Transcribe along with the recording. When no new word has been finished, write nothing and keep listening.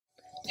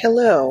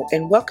Hello,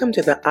 and welcome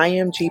to the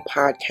IMG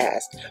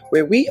podcast,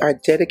 where we are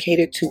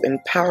dedicated to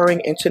empowering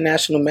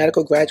international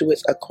medical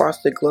graduates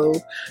across the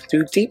globe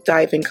through deep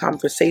diving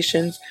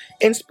conversations,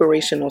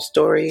 inspirational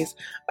stories,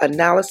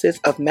 analysis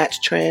of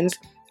match trends,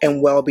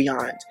 and well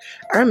beyond.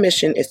 Our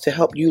mission is to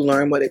help you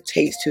learn what it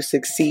takes to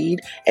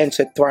succeed and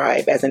to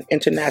thrive as an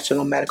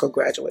international medical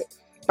graduate.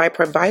 By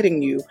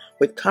providing you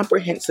with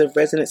comprehensive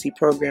residency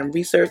program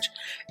research,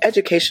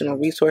 educational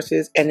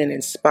resources, and an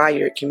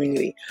inspired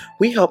community,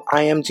 we help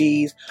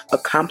IMGs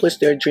accomplish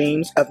their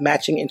dreams of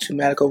matching into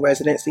medical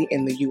residency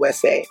in the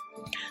USA.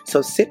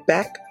 So sit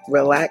back,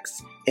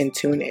 relax, and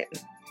tune in.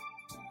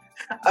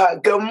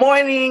 Good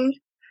morning,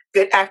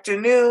 good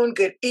afternoon,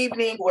 good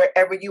evening,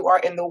 wherever you are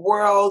in the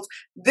world.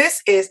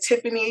 This is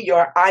Tiffany,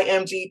 your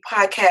IMG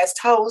podcast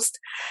host,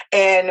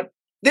 and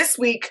this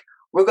week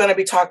we're going to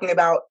be talking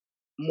about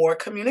more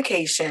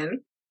communication.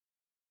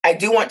 I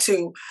do want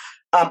to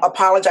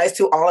apologize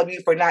to all of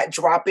you for not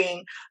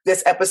dropping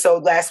this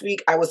episode last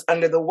week. I was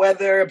under the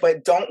weather,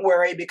 but don't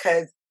worry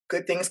because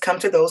good things come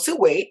to those who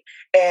wait.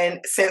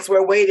 And since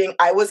we're waiting,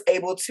 I was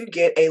able to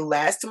get a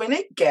last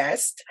minute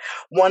guest,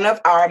 one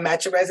of our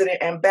Match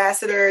Resident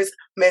ambassadors,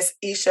 Miss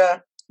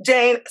Esha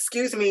Jain,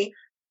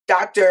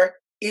 Dr.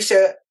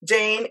 Esha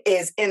Jain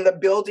is in the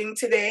building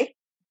today.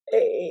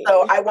 Hey.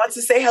 So I want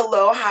to say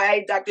hello.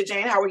 Hi, Dr.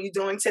 Jain. How are you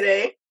doing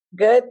today?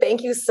 Good.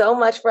 Thank you so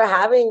much for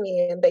having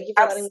me. And thank you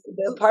for letting me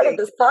be a part of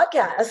this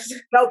podcast.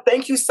 No,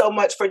 thank you so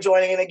much for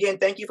joining. And again,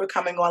 thank you for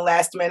coming on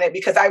last minute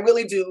because I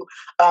really do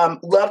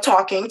love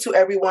talking to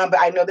everyone,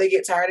 but I know they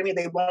get tired of me.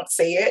 They won't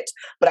say it,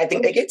 but I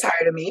think they get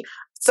tired of me.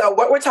 So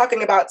what we're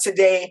talking about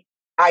today,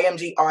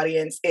 IMG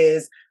audience,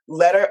 is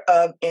letter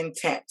of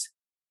intent.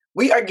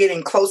 We are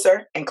getting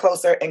closer and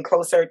closer and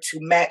closer to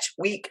match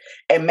week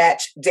and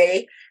match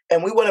day.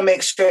 And we want to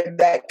make sure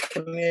that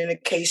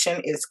communication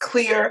is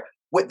clear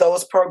with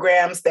those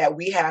programs that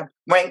we have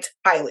ranked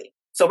highly.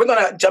 So we're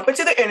going to jump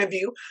into the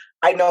interview.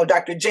 I know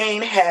Dr.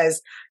 Jain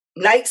has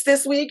nights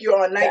this week. You're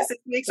on nights this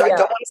week, so I don't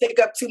want to take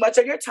up too much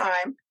of your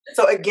time.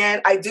 So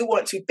again, I do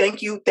want to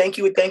thank you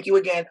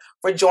again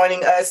for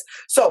joining us.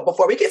 So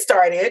before we get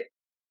started,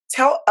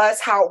 tell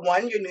us how,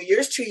 one, your New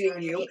Year's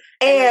treating you,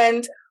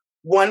 and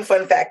one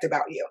fun fact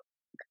about you.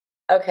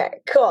 Okay,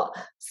 cool.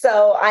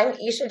 So I'm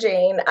Esha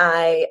Jain.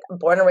 I'm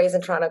born and raised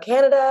in Toronto,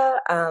 Canada.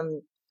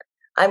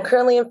 I'm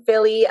currently in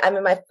Philly. I'm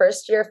in my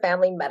first year of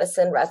family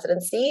medicine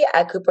residency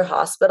at Cooper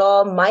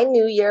Hospital. My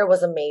New Year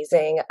was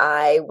amazing.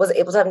 I was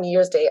able to have New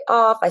Year's Day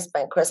off. I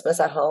spent Christmas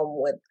at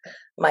home with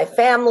my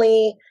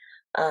family.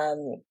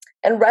 And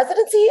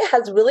residency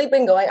has really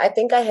been going. I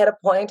think I hit a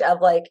point of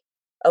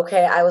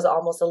okay, I was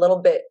almost a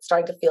little bit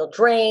starting to feel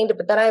drained,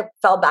 but then I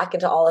fell back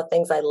into all the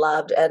things I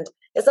loved. And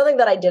it's something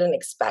that I didn't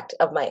expect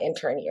of my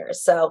intern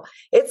years. So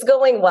it's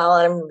going well.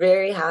 And I'm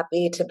very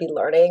happy to be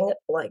learning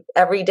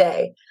every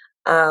day.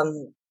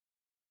 And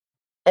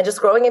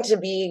just growing into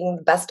being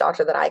the best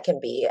doctor that I can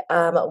be.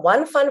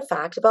 One fun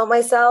fact about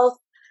myself.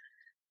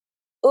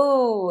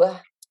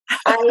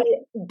 I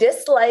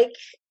dislike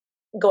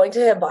going to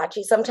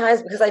hibachi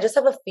sometimes because I just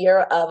have a fear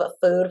of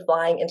food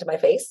flying into my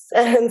face.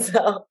 And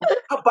so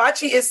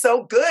hibachi is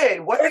so good.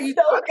 What are you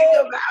talking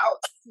about?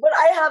 But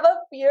I have a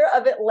fear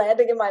of it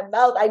landing in my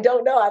mouth. I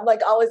don't know. I'm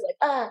always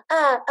and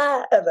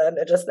then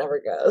it just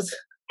never goes.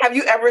 Have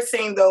you ever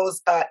seen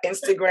those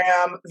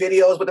Instagram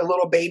videos with the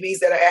little babies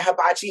that are at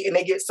hibachi and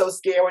they get so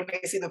scared when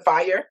they see the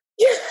fire?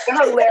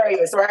 They're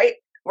hilarious, right?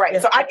 Right.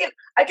 Yeah. So I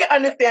can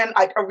understand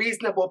a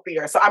reasonable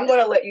fear. So I'm going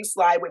to let you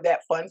slide with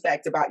that fun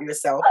fact about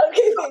yourself.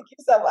 Okay, thank you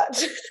so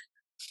much.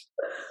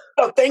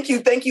 So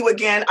thank you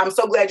again. I'm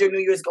so glad your New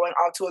Year is going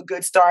off to a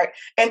good start.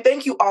 And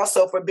thank you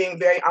also for being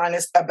very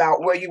honest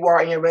about where you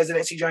are in your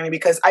residency journey,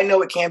 because I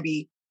know it can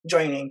be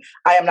draining.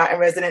 I am not in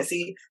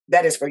residency.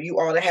 That is for you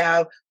all to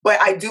have. But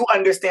I do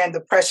understand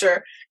the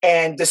pressure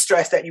and the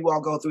stress that you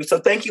all go through. So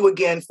thank you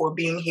again for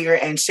being here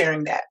and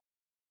sharing that.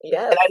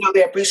 Yeah. And I know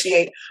they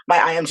appreciate my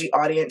IMG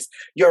audience,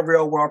 your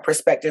real world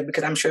perspective,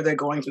 because I'm sure they're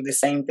going through the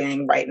same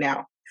thing right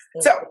now.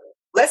 Mm-hmm. So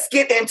let's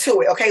get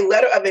into it. Okay.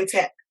 Letter of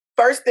intent.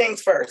 First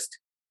things first,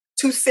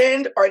 to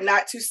send or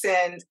not to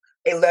send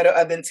a letter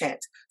of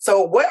intent.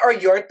 So what are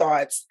your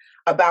thoughts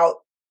about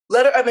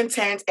letter of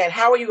intent, and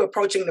how are you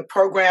approaching the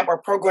program or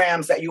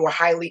programs that you are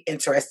highly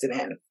interested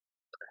in?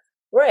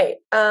 Right.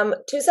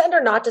 To send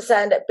or not to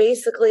send,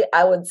 basically,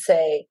 I would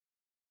say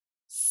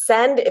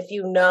send if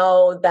you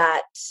know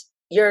that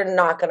you're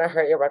not going to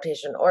hurt your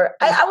rotation. Or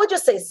I would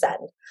just say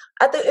send.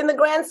 In the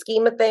grand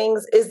scheme of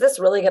things, is this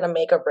really going to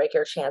make or break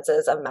your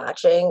chances of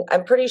matching?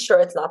 I'm pretty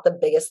sure it's not the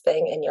biggest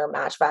thing in your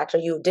match factor.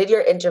 You did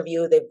your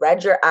interview. They've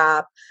read your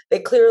app. They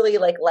clearly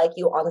like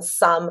you on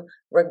some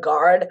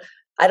regard.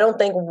 I don't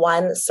think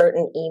one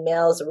certain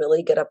email is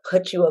really going to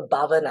put you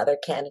above another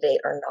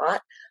candidate or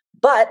not.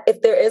 But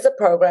if there is a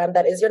program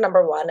that is your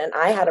number one, and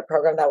I had a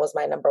program that was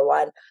my number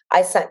one,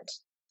 I sent.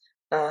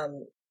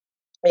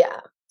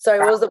 Sorry,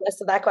 what was the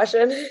rest of that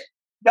question?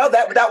 No,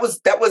 that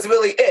was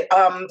really it.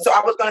 So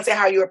I was going to say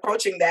how you're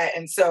approaching that.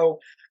 And so,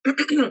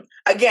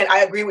 again, I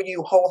agree with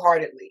you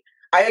wholeheartedly.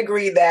 I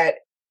agree that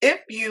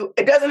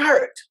it doesn't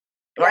hurt,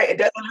 right? It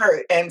doesn't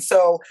hurt. And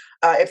so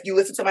if you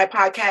listen to my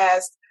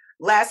podcast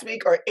last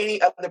week or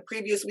any of the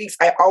previous weeks,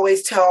 I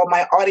always tell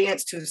my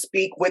audience to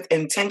speak with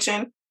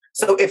intention.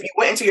 So if you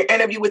went into your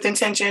interview with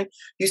intention,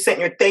 you sent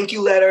your thank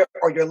you letter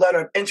or your letter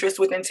of interest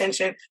with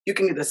intention, you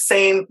can do the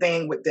same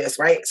thing with this,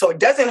 right? So it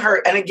doesn't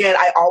hurt. And again,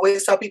 I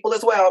always tell people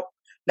as well,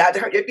 not to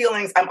hurt your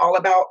feelings. I'm all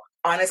about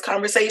honest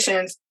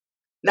conversations.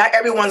 Not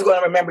everyone's going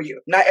to remember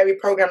you. Not every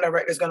program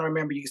director is going to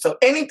remember you. So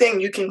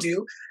anything you can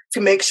do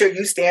to make sure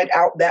you stand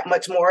out that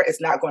much more is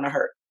not going to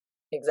hurt.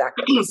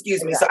 Exactly.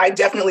 Excuse me. So I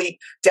definitely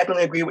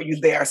agree with you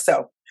there.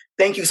 So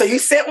thank you. So you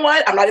sent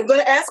one. I'm not even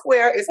going to ask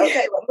where. It's okay.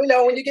 Let me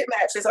know when you get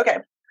matched. It's okay.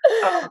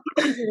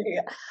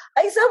 Yeah.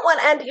 I sent one,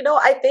 and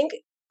I think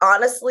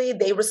honestly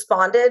they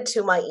responded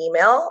to my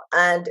email,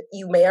 and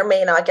you may or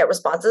may not get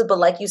responses, but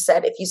like you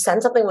said, if you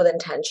send something with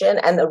intention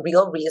and the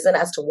real reason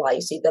as to why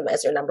you see them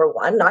as your number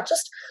one, not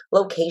just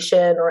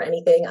location or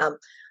anything,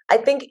 I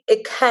think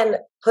it can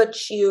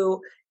put you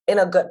in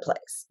a good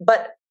place.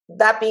 But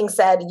that being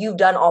said, you've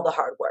done all the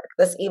hard work.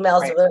 This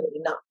email is really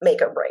not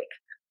make or break.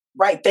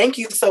 Right. Thank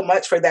you so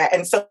much for that.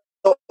 And so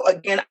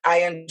again,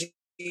 IMG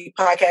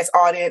podcast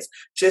audience,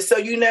 just so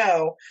you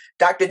know,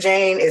 Dr.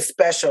 Jane is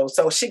special.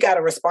 So she got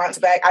a response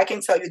back. I can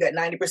tell you that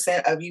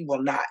 90% of you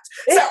will not.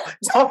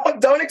 So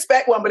don't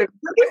expect one, but if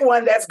you get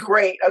one, that's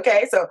great.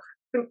 Okay. So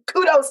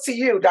kudos to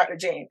you, Dr.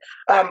 Jane.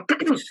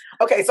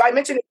 Okay. So I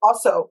mentioned it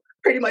also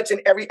pretty much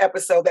in every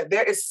episode that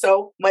there is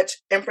so much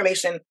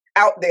information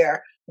out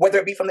there, whether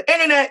it be from the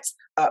internet,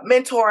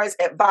 mentors,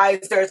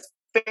 advisors,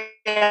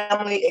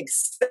 family,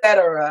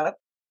 etc.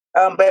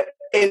 But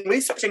in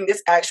researching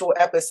this actual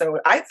episode,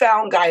 I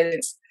found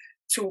guidance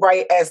to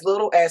write as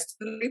little as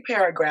 3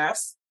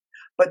 paragraphs.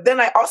 But then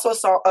I also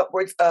saw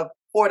upwards of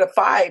 4 to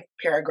 5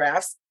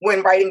 paragraphs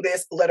when writing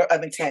this letter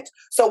of intent.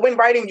 So when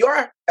writing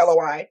your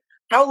LOI,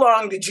 how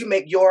long did you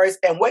make yours,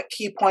 and what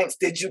key points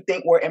did you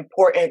think were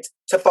important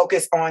to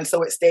focus on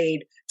so it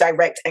stayed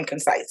direct and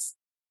concise?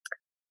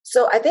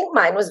 So I think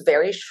mine was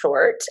very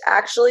short.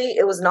 Actually,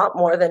 it was not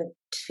more than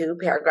 2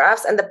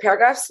 paragraphs. And the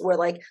paragraphs were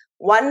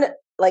one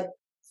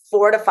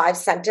 4 to 5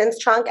 sentence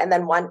chunk, and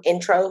then one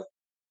intro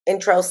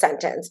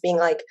sentence being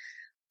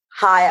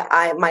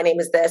hi, my name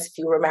is this. If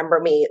you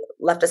remember me,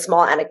 left a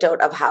small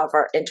anecdote of how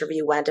our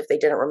interview went if they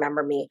didn't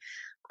remember me.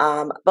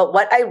 But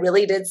what I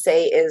really did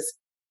say is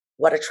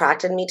what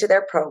attracted me to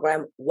their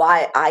program,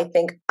 why I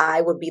think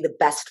I would be the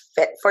best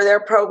fit for their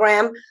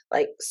program,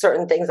 like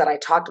certain things that I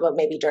talked about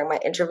maybe during my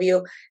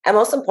interview, and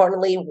most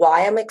importantly,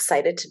 why I'm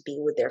excited to be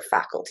with their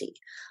faculty.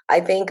 I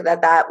think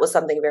that was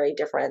something very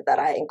different that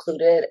I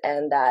included,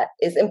 and that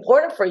is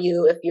important for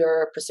you if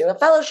you're pursuing a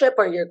fellowship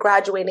or you're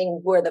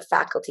graduating, who are the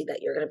faculty that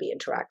you're going to be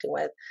interacting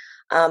with.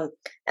 And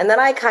then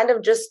I kind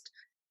of just,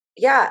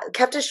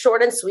 kept it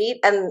short and sweet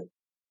and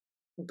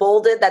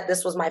bolded that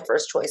this was my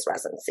first choice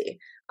residency.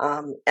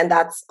 And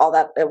that's all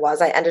that it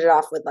was. I ended it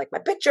off with my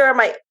picture,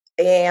 my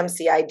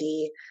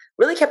AAMCID,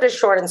 really kept it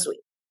short and sweet,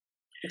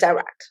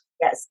 direct.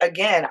 Yes,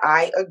 again,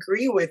 I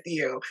agree with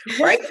you,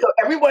 right? So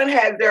everyone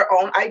had their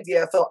own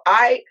idea. So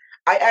I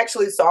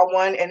actually saw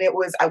one, and it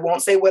was, I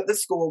won't say what the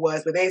school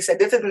was, but they said,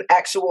 this is an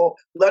actual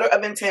letter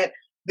of intent.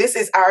 This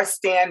is our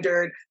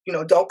standard,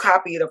 don't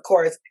copy it, of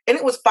course. And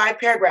it was 5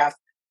 paragraphs.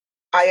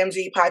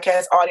 IMG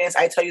podcast audience,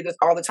 I tell you this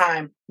all the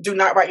time. Do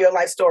not write your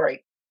life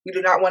story. You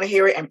do not want to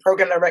hear it, and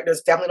program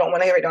directors definitely don't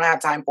want to hear it, don't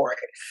have time for it.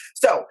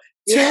 So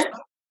 2,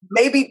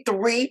 maybe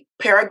 3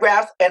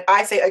 paragraphs, and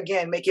I say,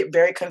 again, make it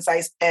very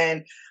concise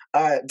and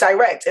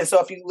direct. And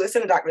so if you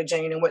listen to Dr.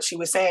 Jane and what she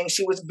was saying,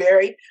 she was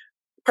very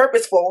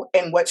purposeful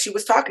in what she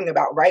was talking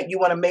about, right? You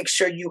want to make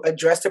sure you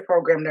address the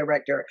program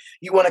director.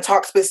 You want to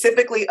talk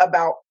specifically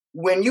about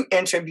when you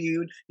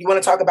interviewed. You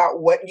want to talk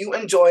about what you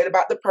enjoyed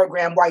about the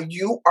program, why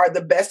you are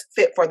the best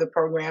fit for the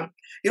program.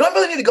 You don't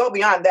really need to go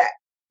beyond that.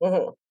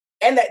 Mm-hmm.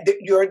 And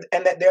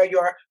that they're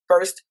your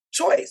first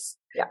choice.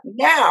 Yeah.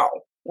 Now,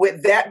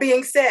 with that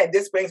being said,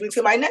 this brings me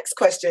to my next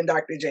question,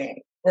 Dr.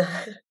 Jane.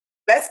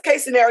 Best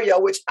case scenario,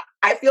 which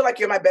I feel like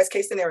you're my best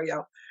case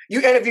scenario.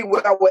 You interview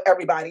well with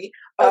everybody.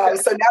 Okay.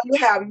 So now you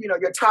have,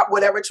 your top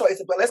whatever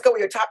choices, but let's go with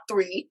your top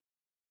 3.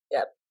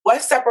 Yep.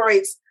 What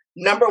separates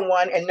number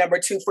 1 and number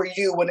 2 for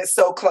you when it's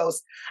so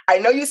close? I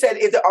know you said,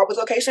 is it always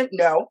location?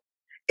 No.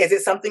 Is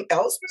it something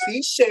else?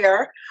 Please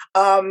share.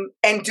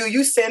 And do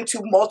you send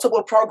to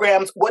multiple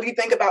programs? What do you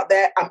think about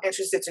that? I'm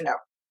interested to know.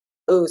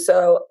 Ooh,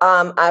 so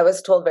I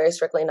was told very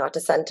strictly not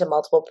to send to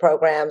multiple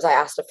programs. I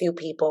asked a few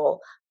people.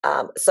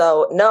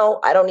 So no,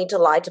 I don't need to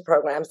lie to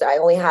programs. I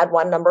only had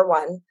one number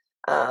 1.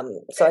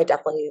 So I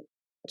definitely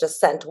just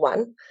sent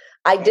one.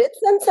 I did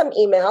send some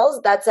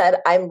emails that said,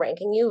 I'm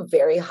ranking you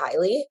very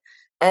highly,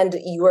 and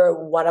you were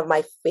one of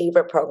my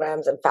favorite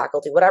programs and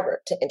faculty,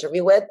 whatever, to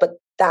interview with. But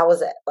that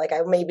was it.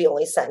 I maybe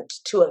only sent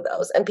 2 of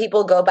those. And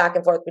people go back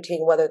and forth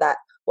between whether that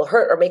will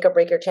hurt or make or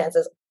break your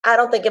chances. I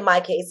don't think in my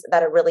case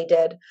that it really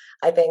did.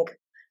 I think,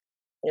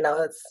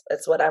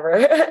 it's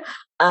whatever.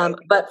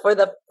 But for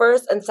the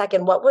first and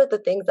second, what were the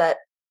things that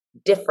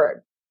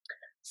differed?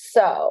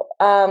 So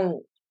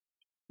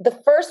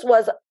the first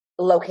was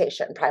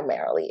location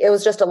primarily. It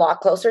was just a lot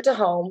closer to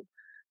home.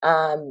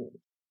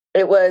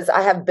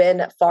 I have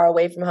been far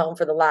away from home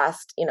for the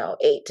last,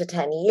 8 to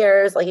 10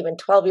 years, like even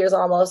 12 years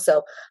almost.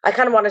 So I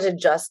kind of wanted to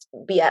just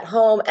be at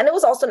home. And it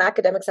was also an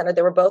academic center.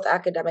 They were both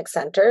academic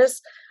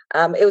centers.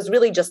 It was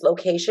really just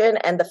location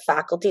and the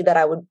faculty that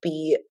I would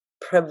be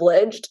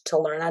privileged to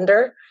learn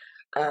under.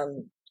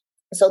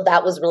 So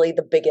that was really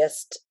the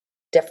biggest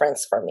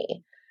difference for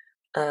me.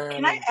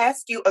 Can I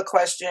ask you a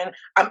question?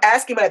 I'm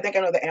asking, but I think I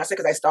know the answer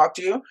because I stalked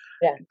you.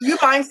 Yeah. Do you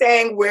mind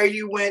saying where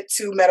you went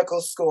to medical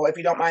school, if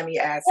you don't mind me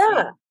asking?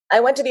 Yeah. I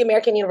went to the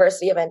American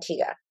University of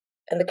Antigua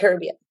in the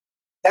Caribbean.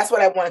 That's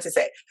what I wanted to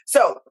say.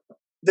 So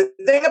the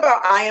thing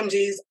about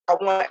IMGs, I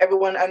want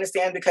everyone to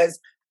understand, because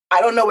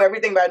I don't know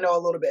everything, but I know a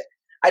little bit.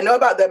 I know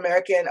about the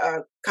American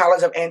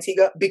College of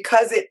Antigua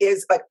because it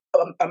is like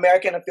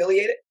American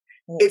affiliated.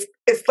 Mm-hmm.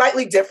 It's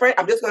slightly different.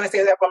 I'm just going to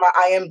say that for my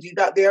IMGs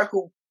out there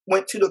who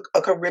went to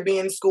a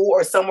Caribbean school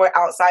or somewhere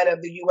outside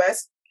of the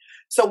U.S.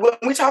 So when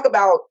we talk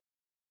about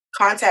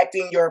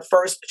contacting your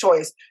first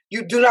choice,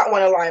 you do not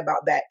want to lie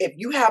about that. If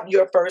you have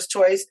your first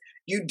choice,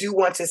 you do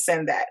want to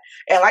send that.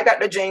 And like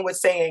Dr. Jain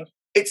was saying,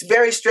 it's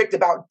very strict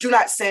about do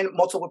not send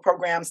multiple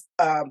programs,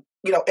 an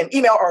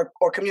email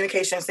or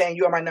communication saying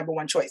you are my number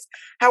one choice.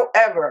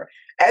 However,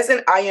 as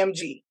an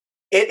IMG,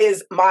 it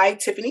is my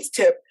Tiffany's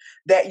tip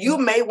that you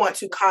may want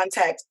to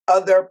contact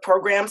other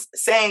programs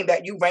saying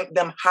that you rank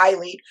them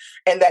highly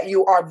and that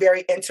you are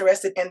very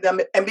interested in them.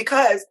 And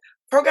because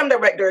program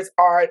directors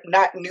are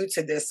not new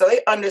to this, so they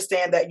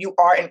understand that you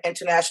are an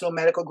international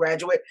medical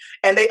graduate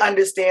and they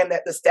understand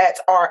that the stats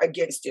are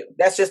against you.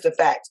 That's just a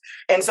fact.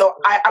 And so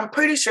I'm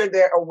pretty sure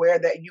they're aware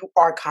that you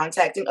are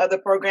contacting other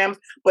programs,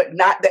 but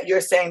not that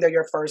you're saying they're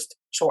your first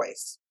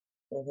choice.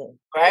 Mm-hmm.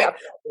 Right? Yep.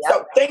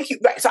 So thank you.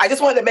 Right. So I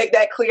just wanted to make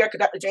that clear because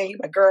Dr. Jain, you're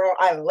my girl.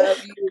 I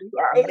love you. You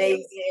are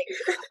amazing.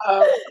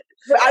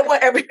 But I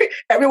want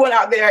everyone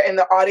out there in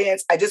the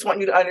audience, I just want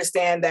you to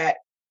understand that,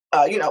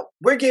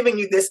 we're giving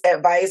you this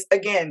advice.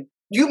 Again,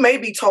 you may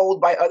be told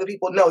by other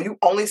people, no, you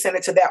only send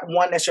it to that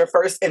one that's your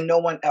first and no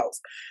one else.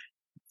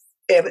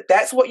 If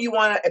that's what you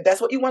want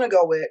to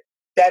go with,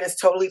 that is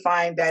totally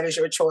fine. That is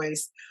your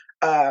choice.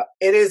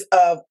 It is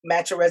of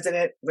Matcha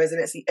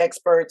residency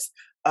experts,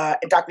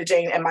 Dr.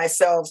 Jain and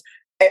myself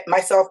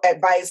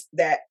advise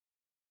that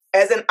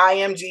as an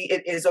IMG,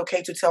 it is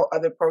okay to tell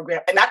other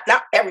programs, and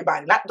not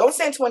everybody. Don't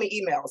send 20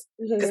 emails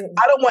because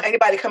I don't want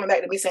anybody coming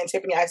back to me saying,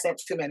 Tiffany, I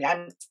sent too many.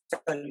 I'm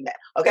telling you that.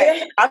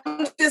 Okay,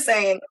 I'm just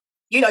saying,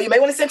 you may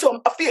want to send to them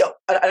a few,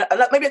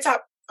 maybe a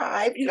top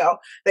 5,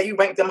 that you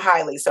rank them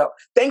highly. So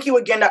thank you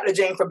again, Dr.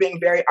 Jain, for being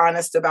very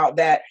honest about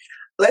that.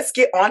 Let's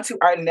get on to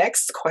our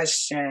next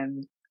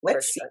question.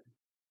 Let's see.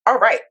 All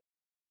right.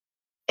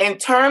 In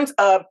terms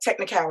of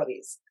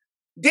technicalities,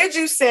 did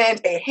you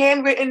send a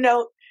handwritten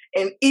note,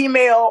 an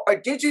email, or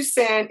did you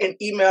send an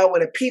email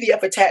with a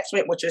PDF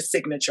attachment with your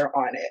signature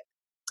on it?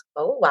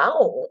 Oh,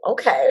 wow.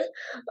 Okay.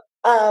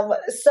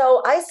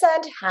 So I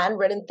sent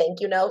handwritten thank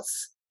you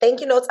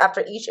notes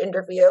after each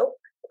interview,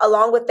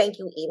 along with thank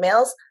you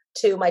emails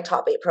to my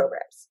top 8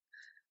 programs.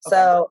 Okay.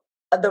 So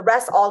the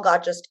rest all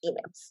got just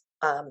emails.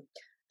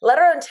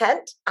 Letter of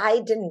intent,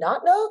 I did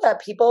not know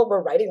that people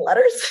were writing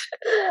letters.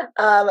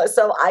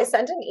 So I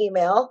sent an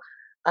email,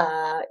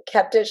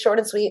 kept it short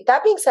and sweet.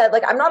 That being said,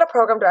 I'm not a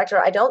program director.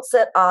 I don't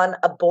sit on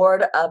a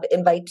board of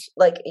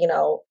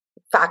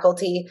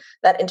faculty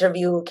that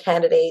interview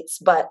candidates,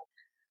 but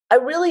I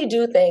really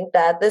do think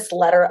that this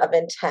letter of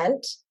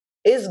intent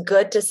is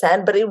good to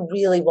send, but it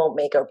really won't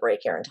make or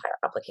break your entire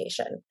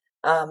application.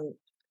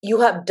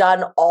 You have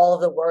done all of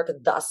the work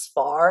thus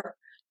far.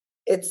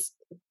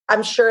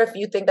 I'm sure if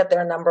you think that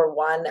they're number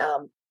one,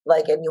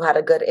 and you had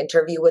a good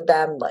interview with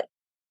them,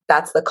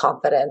 that's the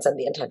confidence and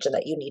the intention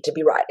that you need to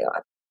be riding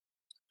on.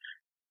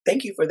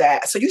 Thank you for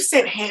that. So you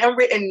sent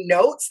handwritten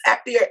notes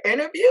after your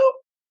interview?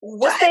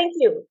 What?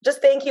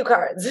 Just thank you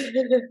cards.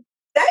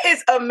 That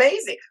is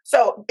amazing.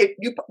 So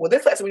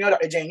this lesson, we know,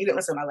 Dr. Jain, you didn't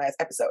listen to my last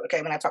episode,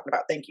 okay, when I talked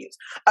about thank yous.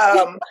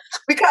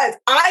 Because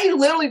I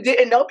literally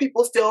didn't know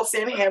people still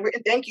send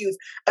handwritten thank yous.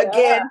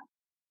 Again,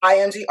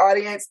 IMG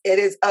audience, it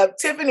is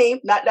Tiffany,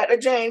 not Dr.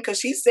 Jain, because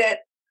she sent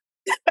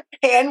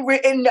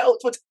handwritten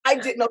notes, which I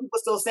didn't know people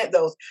still sent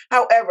those.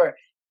 However,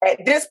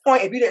 at this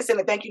point, if you didn't send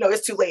a thank you note,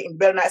 it's too late and you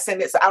better not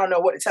send it. So I don't know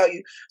what to tell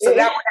you. So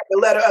now we're at the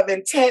letter of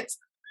intent.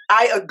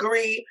 I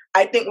agree.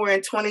 I think we're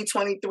in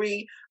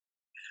 2023.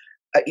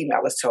 An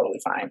email is totally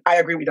fine. I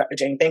agree with Dr.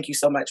 Jain. Thank you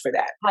so much for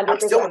that. 100%. I'm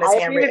still on this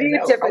handwritten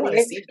note. I want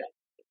to see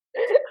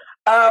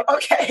that.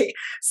 Okay.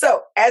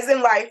 So as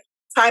in life,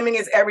 timing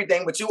is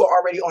everything, but you were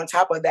already on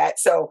top of that.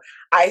 So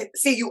I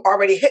see you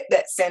already hit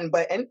that send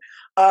button.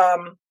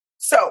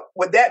 So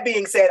with that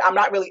being said, I'm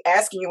not really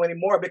asking you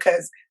anymore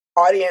because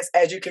audience,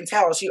 as you can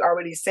tell, she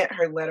already sent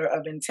her letter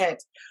of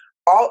intent.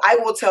 All I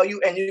will tell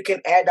you, and you can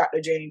add Dr.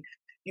 Jain,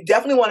 you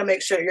definitely want to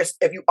make sure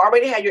if you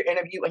already had your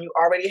interview and you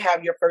already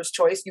have your first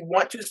choice, you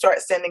want to start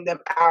sending them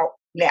out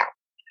now.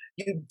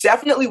 You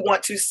definitely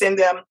want to send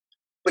them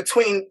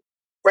between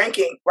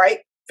ranking, right?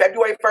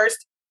 February 1st,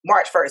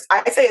 March 1st.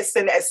 I say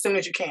send it as soon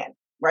as you can.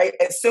 right?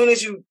 As soon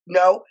as you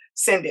know,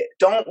 send it.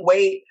 Don't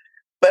wait.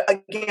 But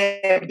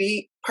again,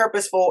 be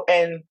purposeful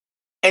and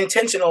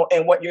intentional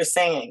in what you're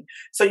saying.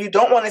 So you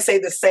don't want to say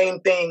the same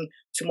thing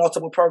to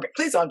multiple programs.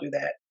 Please don't do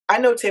that. I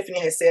know Tiffany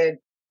has said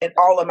in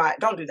all of my,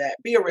 don't do that.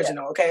 Be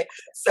original, okay?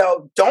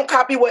 So don't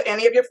copy what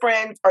any of your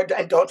friends or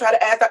and don't try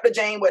to ask Dr.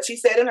 Jane what she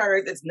said in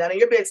hers. It's none of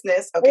your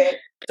business, okay?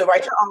 So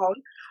write your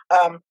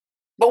own.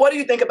 But what do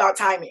you think about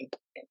timing?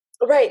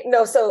 Right.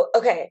 No. So,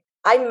 okay.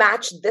 I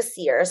matched this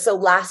year. So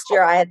last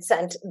year I had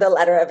sent the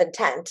letter of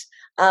intent.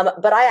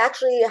 But I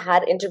actually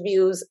had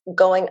interviews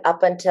going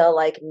up until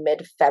like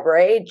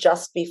mid-February,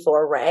 just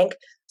before rank.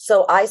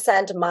 So I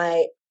sent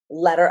my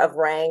letter of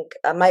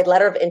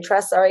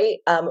interest,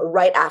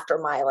 right after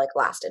my like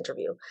last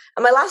interview.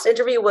 And my last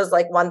interview was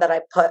like one that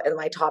I put in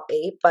my top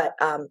 8. But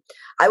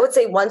I would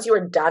say once you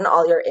are done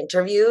all your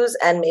interviews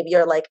and maybe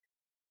you're like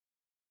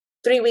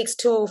 3 weeks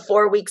to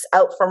 4 weeks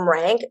out from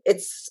rank,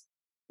 it's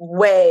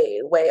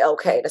way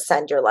okay to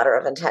send your letter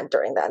of intent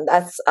during then.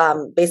 That's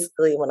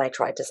basically when I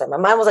tried to send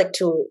mine was like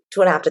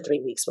 2.5 to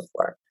 3 weeks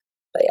before.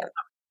 But yeah.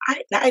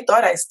 I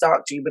thought I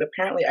stalked you, but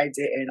apparently I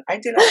didn't. I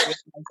did not realize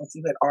that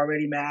you had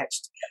already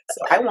matched.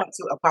 So I want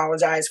to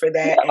apologize for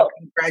that. No.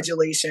 And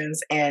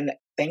congratulations and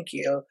thank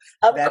you.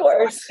 Of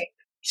course.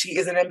 She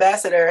is an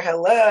ambassador.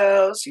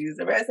 Hello. She's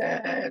a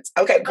resident.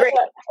 Okay, great.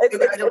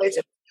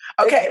 Congratulations.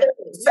 Okay,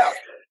 so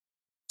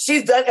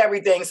she's done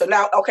everything. So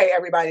now, okay,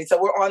 everybody. So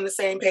we're on the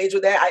same page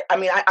with that.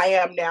 I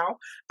am now.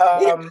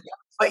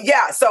 But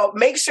yeah, so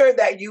make sure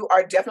that you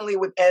are definitely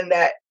within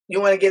that. You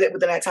want to get it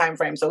within that time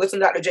frame. So listen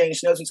to Dr. Jane.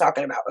 She knows what you're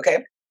talking about. Okay.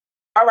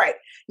 All right.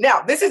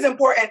 Now, this is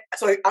important.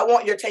 So I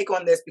want your take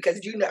on this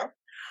because you know.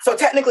 So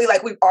technically,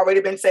 like we've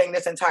already been saying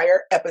this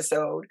entire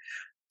episode,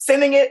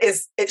 sending it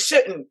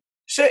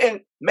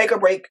shouldn't make or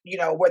break,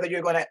 whether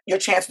your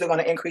chances are going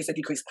to increase or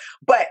decrease.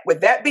 But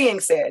with that being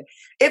said,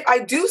 if I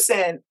do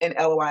send an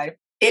LOI,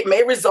 it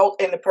may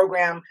result in the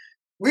program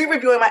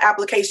re-reviewing my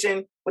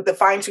application with the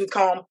fine-tooth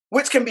comb,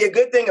 which can be a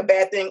good thing, a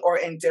bad thing, or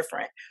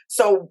indifferent.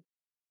 So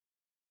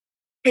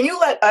can you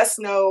let us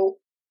know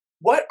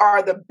what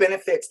are the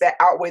benefits that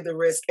outweigh the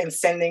risk in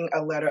sending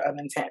a letter of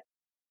intent?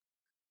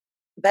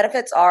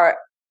 Benefits are,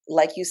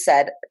 like you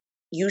said,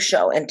 you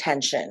show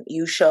intention.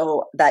 You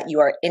show that you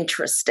are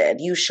interested.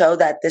 You show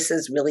that this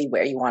is really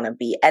where you want to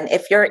be. And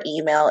if your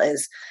email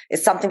is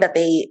something that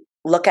they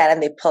look at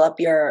and they pull up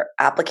your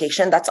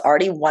application, that's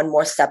already one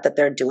more step that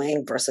they're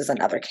doing versus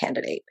another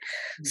candidate.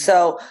 Mm-hmm.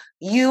 So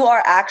you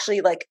are actually,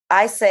 like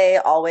I say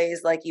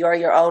always, like you are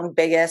your own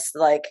biggest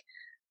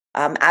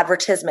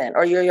advertisement,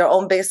 or you're your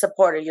own biggest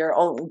supporter, your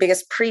own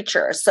biggest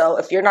preacher. So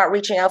if you're not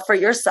reaching out for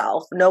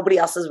yourself, nobody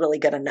else is really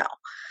going to know.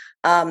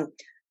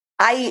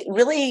 I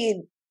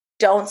really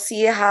don't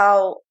see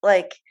how,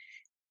 I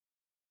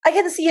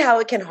can see how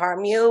it can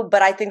harm you,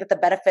 but I think that the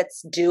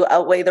benefits do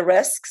outweigh the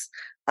risks.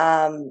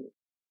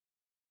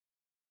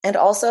 And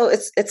also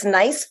it's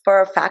nice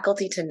for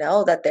faculty to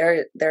know that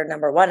they're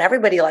number one.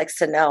 Everybody likes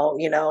to know,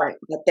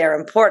 that they're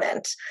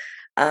important.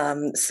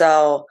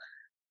 So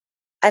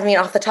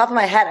off the top of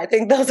my head, I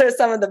think those are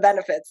some of the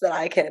benefits that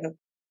I can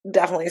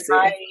definitely see.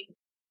 I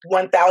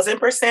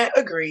 1000%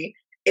 agree.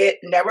 It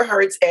never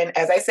hurts. And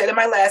as I said in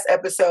my last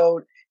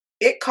episode,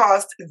 it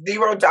costs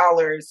 $0.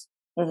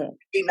 Mm-hmm.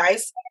 Be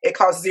nice. It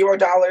costs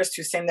 $0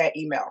 to send that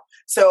email.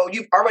 So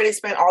you've already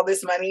spent all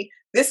this money.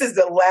 This is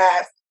the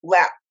last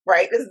lap,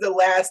 right? This is the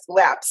last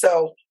lap.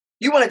 So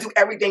you want to do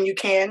everything you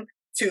can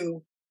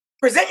to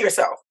present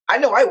yourself. I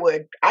know I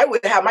would. I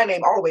would have my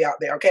name all the way out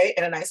there, okay?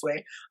 In a nice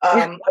way.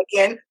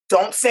 Again,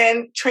 don't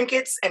send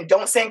trinkets and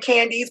don't send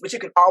candies, but you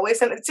can always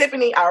send it to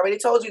Tiffany. I already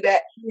told you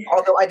that,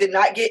 although I did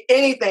not get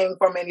anything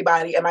from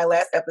anybody in my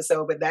last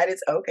episode, but that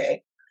is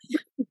okay.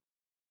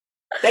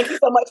 Thank you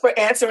so much for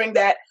answering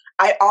that.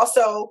 I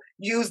also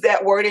use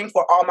that wording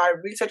for all my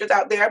researchers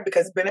out there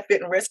because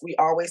benefit and risk we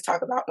always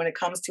talk about when it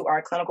comes to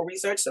our clinical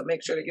research. So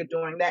make sure that you're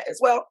doing that as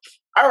well.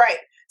 All right.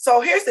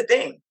 So here's the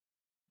thing.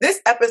 This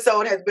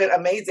episode has been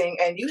amazing,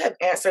 and you have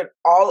answered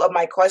all of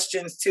my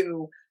questions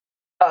to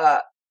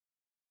the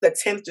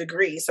 10th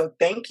degree. So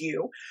thank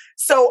you.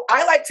 So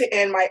I like to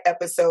end my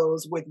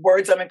episodes with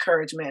words of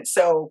encouragement.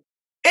 So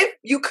if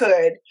you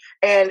could,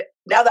 and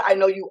now that I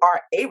know you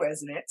are a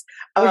resident,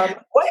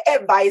 what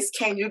advice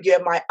can you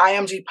give my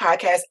IMG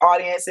podcast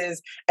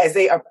audiences as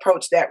they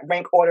approach that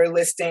rank order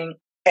listing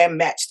and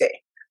match day?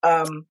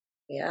 I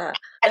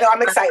know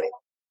I'm excited.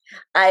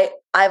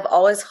 I've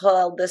always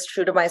held this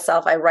true to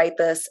myself. I write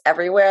this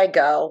everywhere I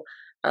go.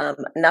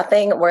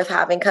 Nothing worth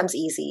having comes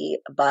easy,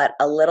 but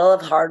a little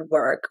of hard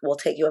work will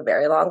take you a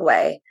very long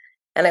way.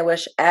 And I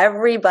wish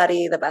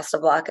everybody the best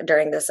of luck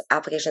during this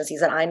application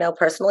season. I know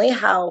personally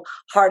how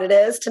hard it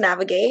is to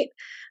navigate,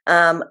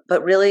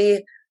 but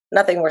really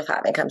nothing worth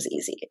having comes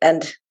easy.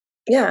 And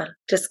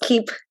just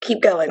keep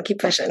going, keep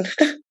pushing.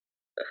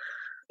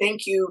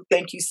 Thank you.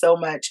 Thank you so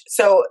much.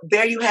 So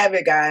there you have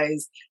it,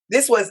 guys.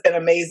 This was an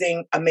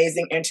amazing,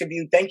 amazing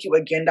interview. Thank you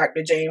again,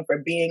 Dr. Jane,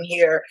 for being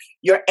here.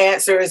 Your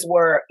answers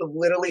were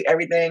literally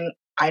everything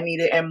I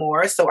needed and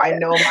more. So I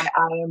know my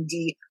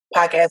IMD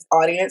podcast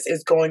audience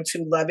is going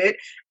to love it.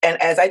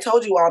 And as I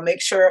told you all,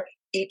 make sure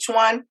each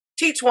one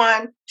teach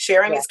one.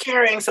 Sharing is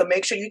caring. So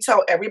make sure you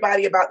tell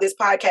everybody about this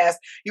podcast.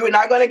 You are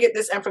not going to get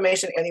this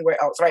information anywhere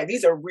else, right?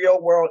 These are real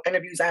world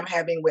interviews I'm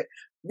having with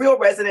real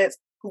residents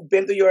who've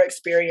been through your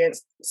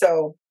experience.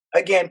 So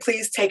again,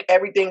 please take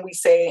everything we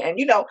say. And,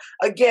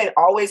 again,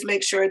 always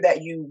make sure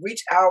that you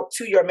reach out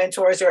to your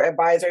mentors, your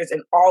advisors,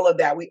 and all of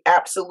that. We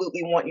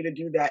absolutely want you to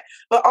do that.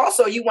 But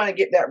also you want to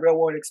get that real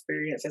world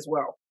experience as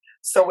well.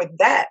 So with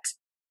that,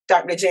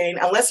 Dr. Jain,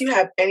 unless you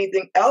have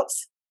anything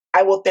else,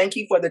 I will thank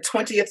you for the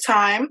 20th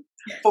time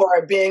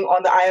for being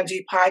on the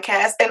IMG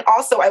podcast. And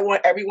also, I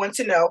want everyone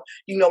to know,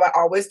 I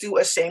always do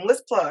a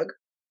shameless plug.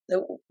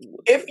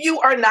 If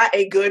you are not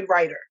a good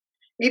writer,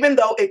 even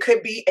though it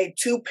could be a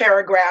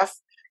 2-paragraph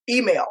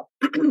email,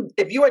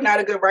 if you are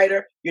not a good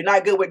writer, you're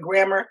not good with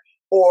grammar,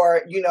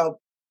 or,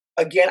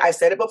 again, I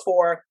said it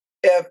before,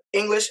 if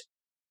English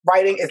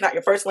writing is not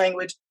your first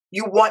language,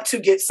 you want to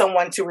get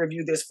someone to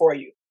review this for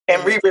you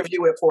and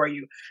re-review it for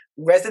you.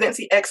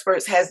 Residency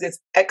Experts has this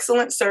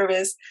excellent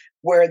service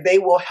where they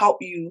will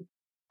help you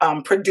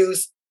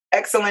produce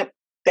excellent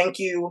thank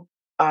you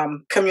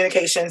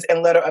communications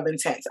and letter of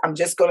intent. I'm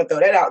just going to throw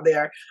that out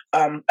there.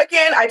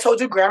 Again, I told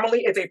you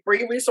Grammarly is a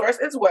free resource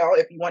as well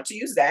if you want to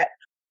use that.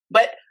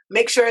 But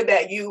make sure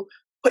that you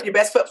put your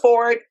best foot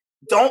forward.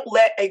 Don't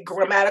let a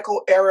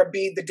grammatical error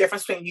be the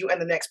difference between you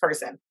and the next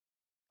person.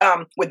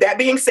 With that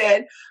being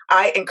said,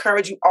 I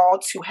encourage you all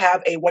to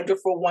have a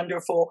wonderful,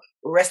 wonderful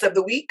rest of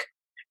the week.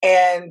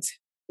 And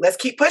let's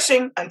keep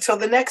pushing until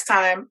the next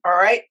time. All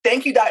right.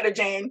 Thank you, Dr.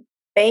 Jain.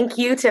 Thank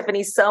you,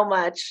 Tiffany, so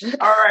much.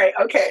 All right.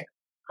 Okay.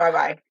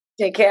 Bye-bye.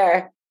 Take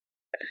care.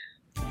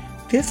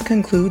 This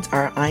concludes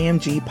our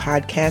IMG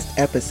podcast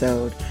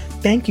episode.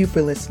 Thank you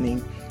for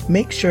listening.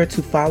 Make sure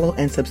to follow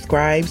and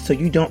subscribe so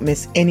you don't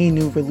miss any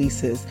new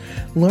releases.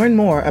 Learn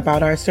more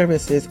about our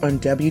services on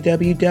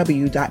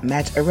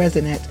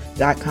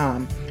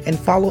www.matcharesident.com and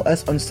follow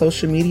us on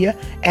social media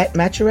at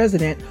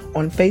Matcharesident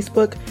on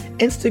Facebook,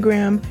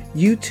 Instagram,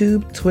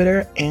 YouTube,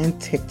 Twitter, and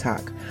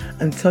TikTok.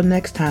 Until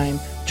next time,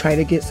 try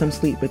to get some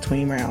sleep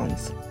between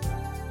rounds.